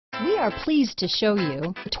We are pleased to show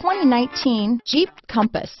you the 2019 Jeep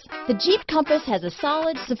Compass. The Jeep Compass has a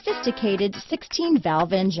solid, sophisticated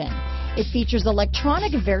 16-valve engine. It features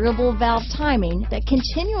electronic variable valve timing that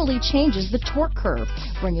continually changes the torque curve,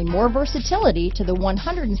 bringing more versatility to the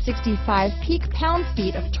 165 peak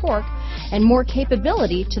pound-feet of torque and more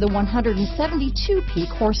capability to the 172 peak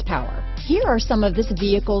horsepower. Here are some of this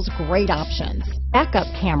vehicle's great options: backup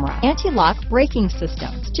camera, anti-lock braking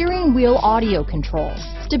system, steering wheel audio controls,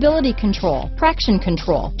 stability control, traction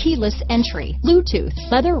control, keyless entry, Bluetooth,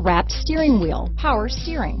 leather-wrapped steering wheel, power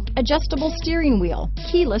steering, adjustable steering wheel,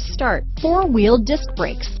 keyless start, four-wheel disc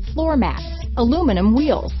brakes, floor mats, aluminum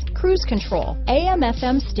wheels, cruise control,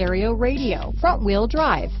 AM/FM stereo radio, front-wheel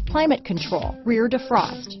drive, climate control, rear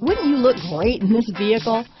defrost. Wouldn't you look great in this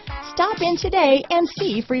vehicle? Stop in today and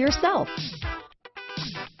see for yourself.